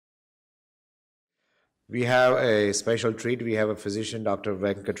We have a special treat. We have a physician, Dr.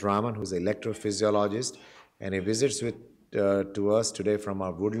 Venkataraman, who's an electrophysiologist, and he visits to us today from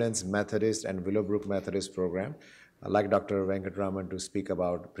our Woodlands Methodist and Willowbrook Methodist program. I'd like Dr. Venkataraman to speak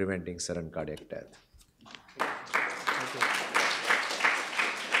about preventing sudden cardiac death.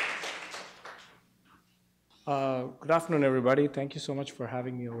 Good afternoon, everybody. Thank you so much for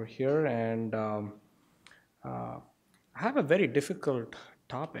having me over here. And I have a very difficult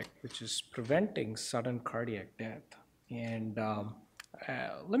topic, which is preventing sudden cardiac death. And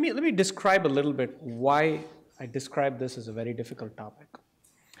let me describe a little bit why I describe this as a very difficult topic.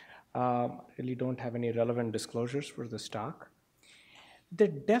 Really don't have any relevant disclosures for this talk. The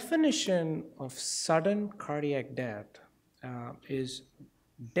definition of sudden cardiac death is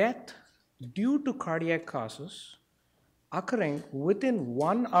death due to cardiac causes occurring within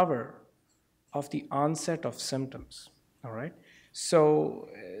 1 hour of the onset of symptoms, all right? So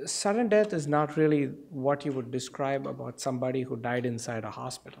sudden death is not really what you would describe about somebody who died inside a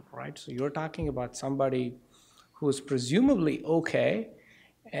hospital, right? So you're talking about somebody who is presumably okay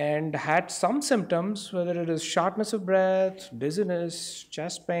and had some symptoms, whether it is shortness of breath, dizziness,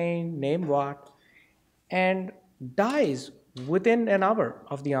 chest pain, name what, and dies within 1 hour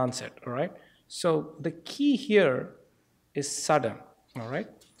of the onset, all right? So the key here is sudden, all right?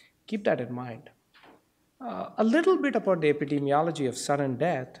 Keep that in mind. A little bit about the epidemiology of sudden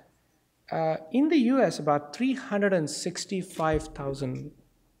death. In the US, about 365,000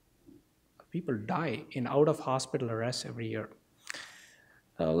 people die in out-of-hospital arrests every year.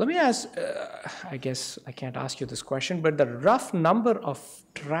 Let me ask, I guess I can't ask you this question, but the rough number of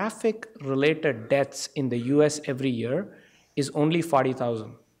traffic-related deaths in the US every year is only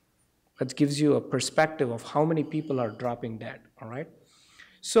 40,000. That gives you a perspective of how many people are dropping dead, all right?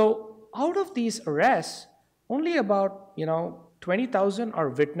 So out of these arrests, only about 20,000 are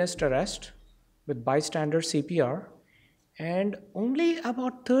witnessed arrest with bystander CPR, and only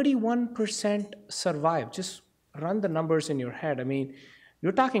about 31% survive. Just run the numbers in your head. I mean,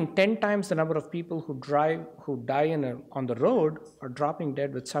 you're talking 10 times the number of people who die on the road are dropping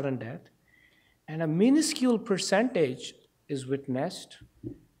dead with sudden death, and a minuscule percentage is witnessed.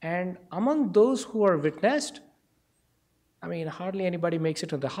 And among those who are witnessed, I mean, hardly anybody makes it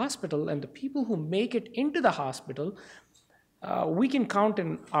to the hospital, and the people who make it into the hospital, we can count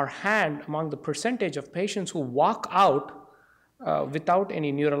in our hand among the percentage of patients who walk out without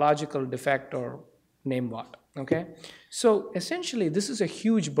any neurological defect or name what, okay? So essentially, this is a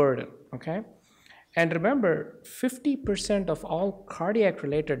huge burden, okay? And remember, 50% of all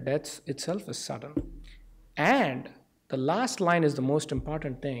cardiac-related deaths itself is sudden. And the last line is the most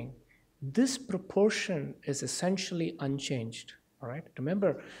important thing. This proportion is essentially unchanged, all right?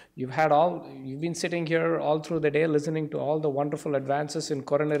 Remember, you've been sitting here all through the day listening to all the wonderful advances in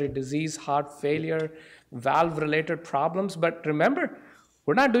coronary disease, heart failure, valve-related problems, but remember,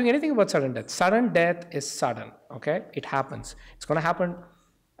 we're not doing anything about sudden death. Sudden death is sudden, okay? It happens. It's gonna happen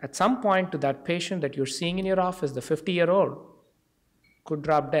at some point to that patient that you're seeing in your office, the 50-year-old, could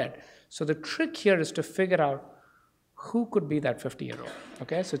drop dead. So the trick here is to figure out who could be that 50-year-old,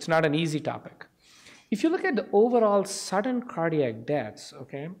 okay? So it's not an easy topic. If you look at the overall sudden cardiac deaths,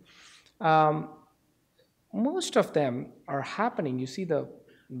 okay, most of them are happening, you see the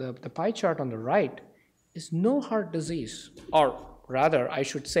pie chart on the right, is no heart disease, or rather, I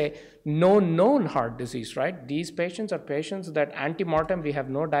should say, no known heart disease, right? These patients are patients that ante-mortem, we have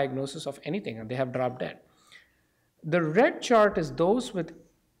no diagnosis of anything, and they have dropped dead. The red chart is those with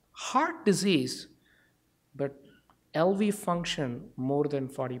heart disease, but LV function more than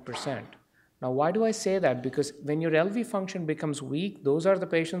 40%. Now, why do I say that? Because when your LV function becomes weak, those are the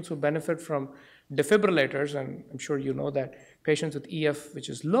patients who benefit from defibrillators, and I'm sure you know that patients with EF, which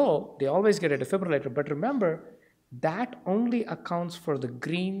is low, they always get a defibrillator. But remember, that only accounts for the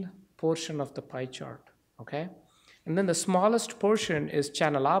green portion of the pie chart, okay? And then the smallest portion is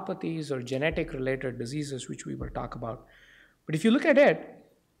channelopathies or genetic-related diseases, which we will talk about. But if you look at it,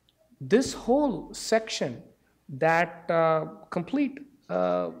 this whole section that complete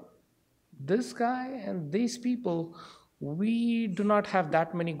this guy and these people, we do not have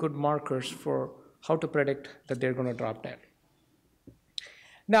that many good markers for how to predict that they're going to drop dead.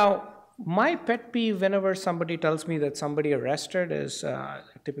 Now, my pet peeve whenever somebody tells me that somebody arrested is, I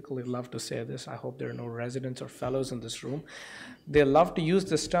typically love to say this, I hope there are no residents or fellows in this room, they love to use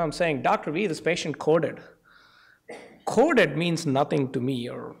this term saying, Dr. V, this patient coded. Coded means nothing to me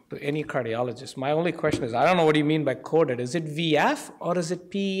or to any cardiologist. My only question is, I don't know what you mean by coded. Is it VF or is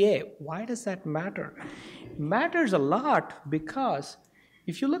it PEA? Why does that matter? It matters a lot because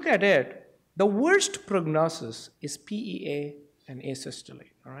if you look at it, the worst prognosis is PEA and asystole,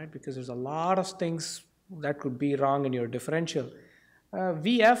 all right? Because there's a lot of things that could be wrong in your differential.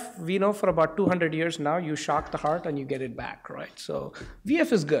 VF, we know for about 200 years now, you shock the heart and you get it back, right? So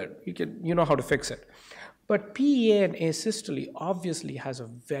VF is good. You know how to fix it. But PEA and asystole obviously has a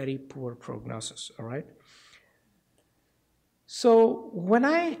very poor prognosis, all right? So when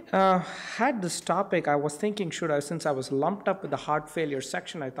I had this topic, I was thinking, since I was lumped up with the heart failure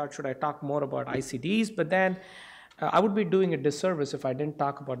section, I thought, should I talk more about ICDs? But then I would be doing a disservice if I didn't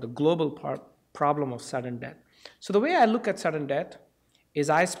talk about the global problem of sudden death. So the way I look at sudden death is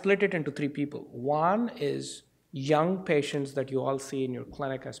I split it into three people. One is young patients that you all see in your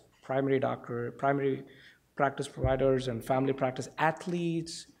clinic as primary practice providers and family practice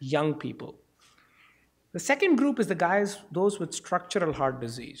athletes, young people. The second group is the guys, those with structural heart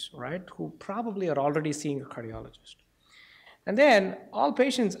disease, right, who probably are already seeing a cardiologist. And then all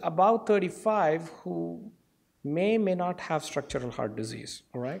patients above 35 who may not have structural heart disease,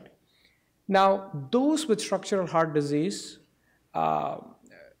 all right? Now, those with structural heart disease,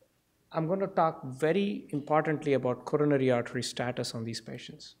 I'm going to talk very importantly about coronary artery status on these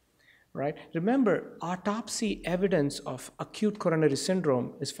patients. Right? Remember, autopsy evidence of acute coronary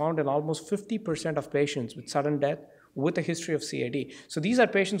syndrome is found in almost 50% of patients with sudden death with a history of CAD. So these are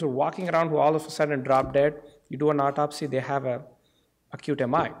patients who are walking around who all of a sudden drop dead. You do an autopsy, they have an acute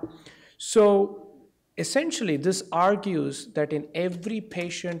MI. So essentially, this argues that in every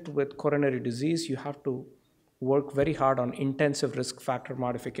patient with coronary disease, you have to work very hard on intensive risk factor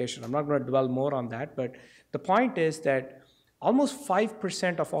modification. I'm not going to dwell more on that, but the point is that almost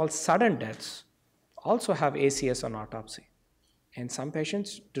 5% of all sudden deaths also have ACS on autopsy. And some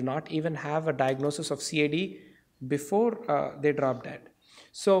patients do not even have a diagnosis of CAD before they drop dead.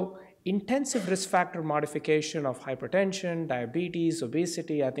 So intensive risk factor modification of hypertension, diabetes,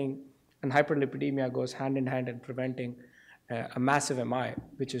 obesity, I think, and hyperlipidemia goes hand in hand in preventing a massive MI,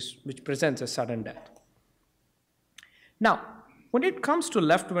 which presents as sudden death. Now, when it comes to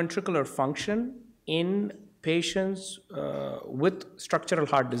left ventricular function in patients with structural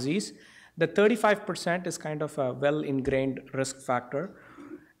heart disease, the 35% is kind of a well-ingrained risk factor.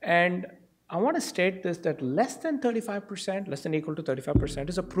 And I want to state this, that less than 35%, less than equal to 35%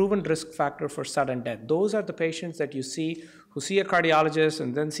 is a proven risk factor for sudden death. Those are the patients that you see who see a cardiologist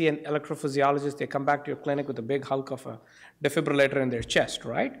and then see an electrophysiologist. They come back to your clinic with a big hulk of a defibrillator in their chest,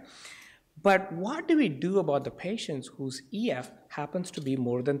 right? But what do we do about the patients whose EF happens to be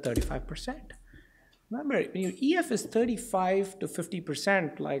more than 35%? Remember, when your EF is 35 to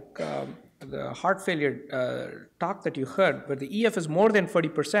 50%, like the heart failure talk that you heard, where the EF is more than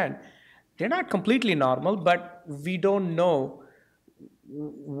 40%, they're not completely normal, but we don't know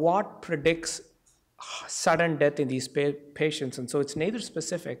what predicts sudden death in these patients, and so it's neither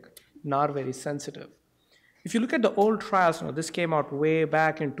specific nor very sensitive. If you look at the old trials, this came out way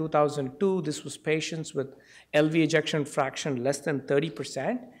back in 2002. This was patients with LV ejection fraction less than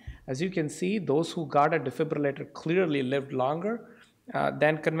 30%. As you can see, those who got a defibrillator clearly lived longer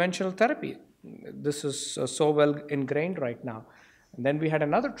than conventional therapy. This is so well ingrained right now. And then we had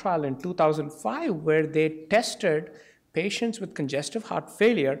another trial in 2005 where they tested patients with congestive heart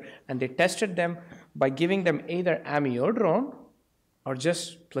failure, and they tested them by giving them either amiodarone or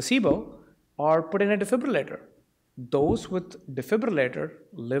just placebo or put in a defibrillator. Those with defibrillator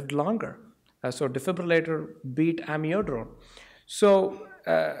lived longer. So defibrillator beat amiodarone. So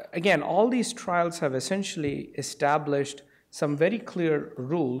again, all these trials have essentially established some very clear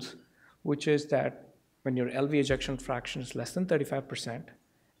rules, which is that when your LV ejection fraction is less than 35%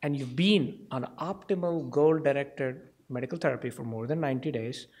 and you've been on optimal goal-directed medical therapy for more than 90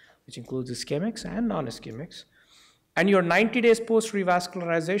 days, which includes ischemics and non-ischemics, and you're 90 days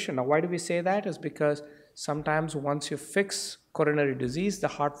post-revascularization. Now, why do we say that? Is because sometimes once you fix coronary disease, the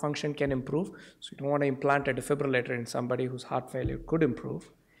heart function can improve. So you don't want to implant a defibrillator in somebody whose heart failure could improve.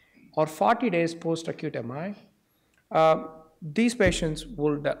 Or 40 days post-acute MI, these patients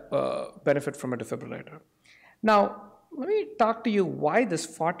will benefit from a defibrillator. Now, let me talk to you why this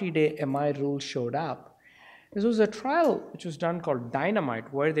 40-day MI rule showed up. This was a trial which was done called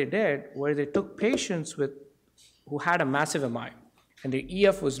Dynamite, where they took patients who had a massive MI, and their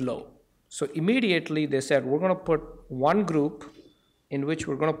EF was low. So immediately they said, we're going to put one group in which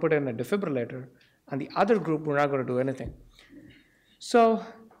we're going to put in a defibrillator, and the other group we're not going to do anything. So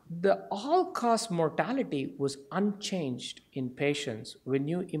the all-cause mortality was unchanged in patients when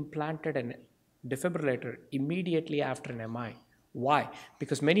you implanted a defibrillator immediately after an MI. Why?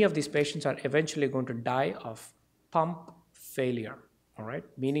 Because many of these patients are eventually going to die of pump failure, all right?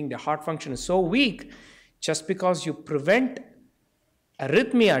 Meaning the heart function is so weak, just because you prevent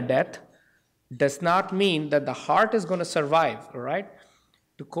arrhythmia death does not mean that the heart is going to survive, all right?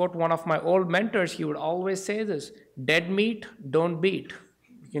 To quote one of my old mentors, he would always say this: "Dead meat, don't beat."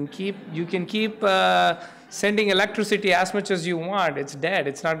 You can keep sending electricity as much as you want. It's dead.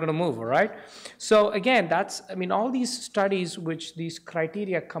 It's not going to move. All right. So again, all these studies, which these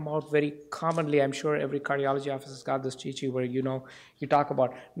criteria come out very commonly. I'm sure every cardiology office has got this cheat sheet where you talk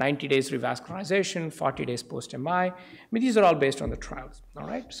about 90 days revascularization, 40 days post MI. These are all based on the trials. All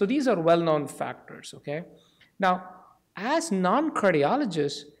right. So these are well-known factors. Okay. Now, as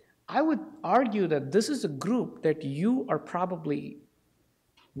non-cardiologists, I would argue that this is a group that you are probably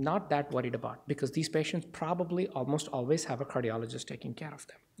not that worried about, because these patients probably almost always have a cardiologist taking care of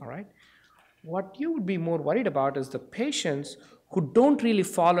them, all right? What you would be more worried about is the patients who don't really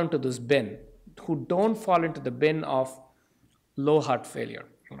fall into this bin, who don't fall into the bin of low heart failure,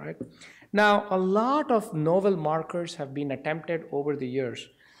 all right? Now, a lot of novel markers have been attempted over the years.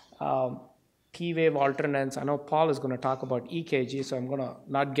 T-wave alternance, I know Paul is going to talk about EKG, so I'm going to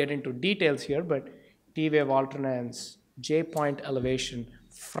not get into details here, but T-wave alternance, J-point elevation,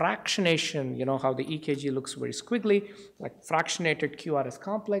 fractionation, how the EKG looks very squiggly, like fractionated QRS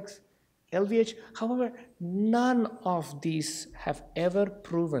complex, LVH. However, none of these have ever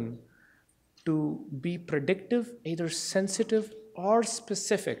proven to be predictive, either sensitive or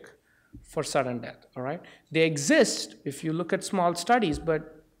specific for sudden death, all right? They exist if you look at small studies,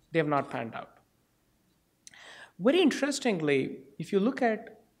 but they have not panned out. Very interestingly, if you look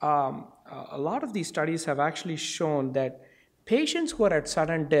at a lot of these studies have actually shown that patients who are at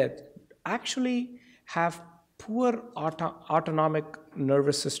sudden death actually have poor autonomic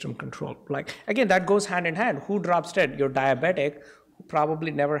nervous system control. Like, again, that goes hand in hand. Who drops dead? You're diabetic, who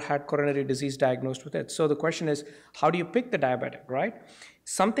probably never had coronary disease diagnosed with it. So the question is, how do you pick the diabetic, right?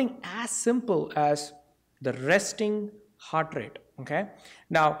 Something as simple as the resting heart rate, okay?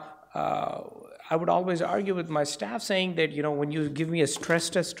 Now, I would always argue with my staff saying that, when you give me a stress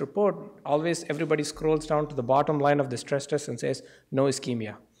test report, always everybody scrolls down to the bottom line of the stress test and says, no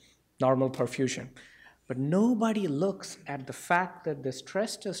ischemia, normal perfusion. But nobody looks at the fact that the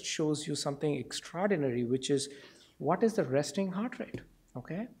stress test shows you something extraordinary, which is, what is the resting heart rate,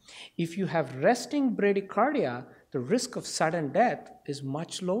 okay? If you have resting bradycardia, the risk of sudden death is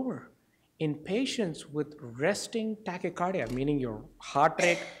much lower. In patients with resting tachycardia, meaning your heart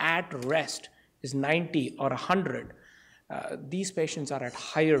rate at rest is 90 or 100, these patients are at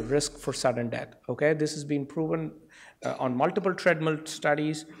higher risk for sudden death, okay? This has been proven on multiple treadmill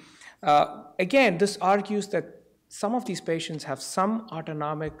studies. Again, this argues that some of these patients have some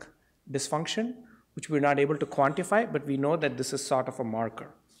autonomic dysfunction, which we're not able to quantify, but we know that this is sort of a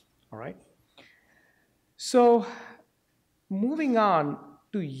marker, all right? So moving on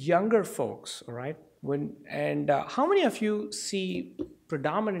to younger folks, all right? How many of you see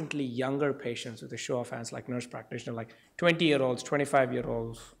predominantly younger patients with a show of hands, like nurse practitioner, like 20-year-olds,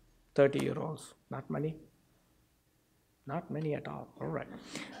 25-year-olds, 30-year-olds? Not many? Not many at all. All right.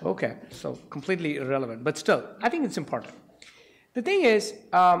 Okay, so completely irrelevant, but still, I think it's important. The thing is,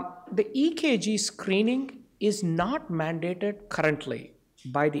 the EKG screening is not mandated currently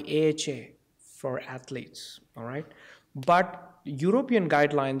by the AHA for athletes, all right? But European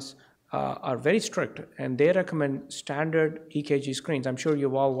guidelines are very strict, and they recommend standard EKG screens. I'm sure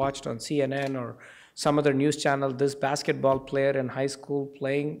you've all watched on CNN or some other news channel this basketball player in high school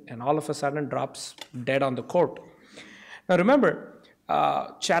playing, and all of a sudden drops dead on the court. Now remember,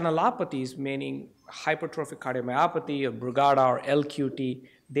 channelopathies, meaning hypertrophic cardiomyopathy or Brugada or LQT,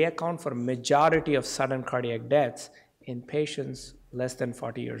 they account for a majority of sudden cardiac deaths in patients less than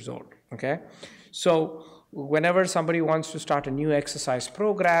 40 years old, okay? So whenever somebody wants to start a new exercise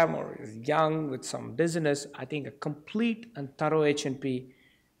program or is young with some dizziness, I think a complete and thorough H&P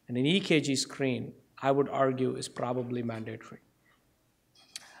and an EKG screen, I would argue, is probably mandatory.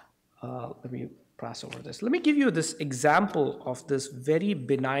 Let me pass over this. Let me give you this example of this very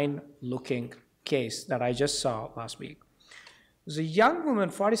benign looking case that I just saw last week. There's a young woman,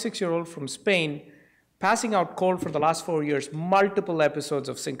 46-year-old from Spain, passing out cold for the last 4 years, multiple episodes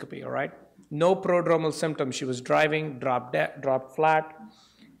of syncope, all right? No prodromal symptoms. She was driving, dropped flat.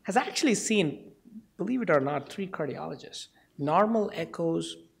 Has actually seen, believe it or not, 3 cardiologists. Normal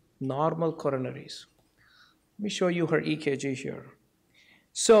echoes, normal coronaries. Let me show you her EKG here.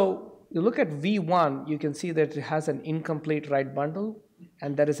 So you look at V1, you can see that it has an incomplete right bundle,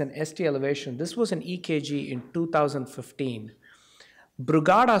 and there is an ST elevation. This was an EKG in 2015.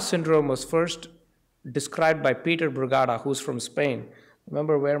 Brugada syndrome was first described by Peter Brugada, who's from Spain.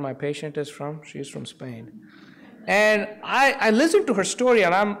 Remember where my patient is from? She's from Spain. And I listened to her story,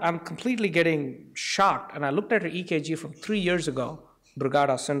 and I'm completely getting shocked. And I looked at her EKG from 3 years ago,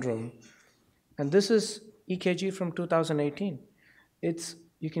 Brugada syndrome. And this is EKG from 2018. It's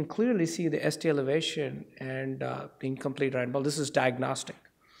you can clearly see the ST elevation and the incomplete right bundle. This is diagnostic.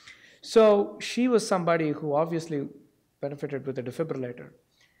 So she was somebody who obviously benefited with a defibrillator.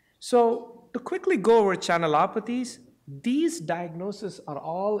 So to quickly go over channelopathies, these diagnoses are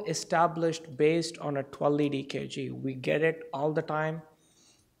all established based on a 12-lead EKG. We get it all the time.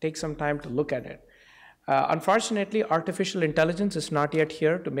 Take some time to look at it. Unfortunately, artificial intelligence is not yet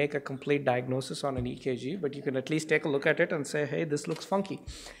here to make a complete diagnosis on an EKG, but you can at least take a look at it and say, hey, this looks funky.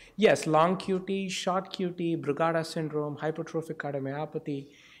 Yes, long QT, short QT, Brugada syndrome, hypertrophic cardiomyopathy.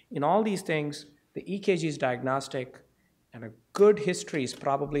 In all these things, the EKG is diagnostic, and a good history is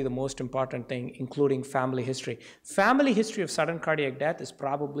probably the most important thing, including family history. Family history of sudden cardiac death is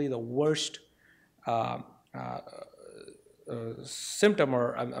probably the worst symptom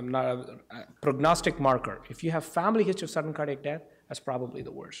or prognostic marker. If you have family history of sudden cardiac death, that's probably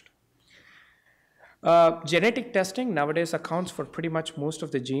the worst. Genetic testing nowadays accounts for pretty much most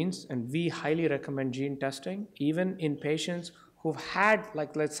of the genes, and we highly recommend gene testing, even in patients who've had,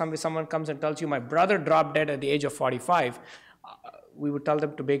 like let's say someone comes and tells you, my brother dropped dead at the age of 45, we would tell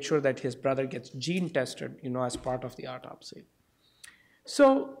them to make sure that his brother gets gene tested, as part of the autopsy.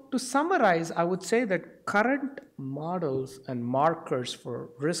 So to summarize, I would say that current models and markers for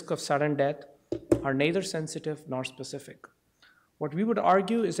risk of sudden death are neither sensitive nor specific. What we would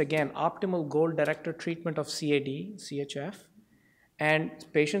argue is, again, optimal goal-directed treatment of CAD, CHF, and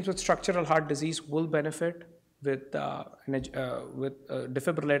patients with structural heart disease will benefit with a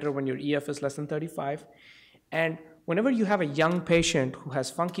defibrillator when your EF is less than 35. And whenever you have a young patient who has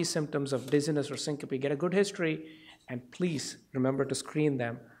funky symptoms of dizziness or syncope, get a good history, and please remember to screen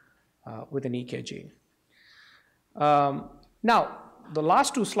them with an EKG. Now, the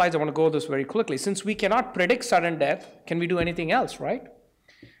last two slides, I want to go over this very quickly. Since we cannot predict sudden death, can we do anything else, right?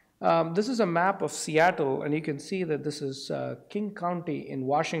 This is a map of Seattle, and you can see that this is King County in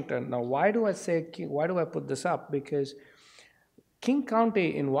Washington. Now, why do I put this up? Because King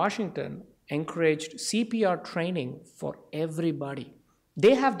County in Washington encouraged CPR training for everybody.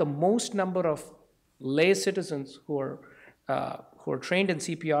 They have the most number of lay citizens who are trained in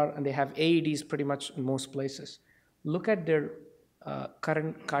CPR, and they have AEDs pretty much in most places. Look at their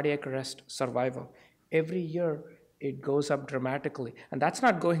current cardiac arrest survival. Every year, it goes up dramatically. And that's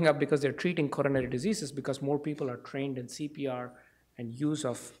not going up because they're treating coronary diseases, because more people are trained in CPR and use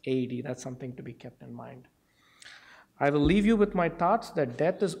of AED. That's something to be kept in mind. I will leave you with my thoughts that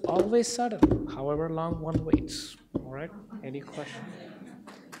death is always sudden, however long one waits. All right? Any questions?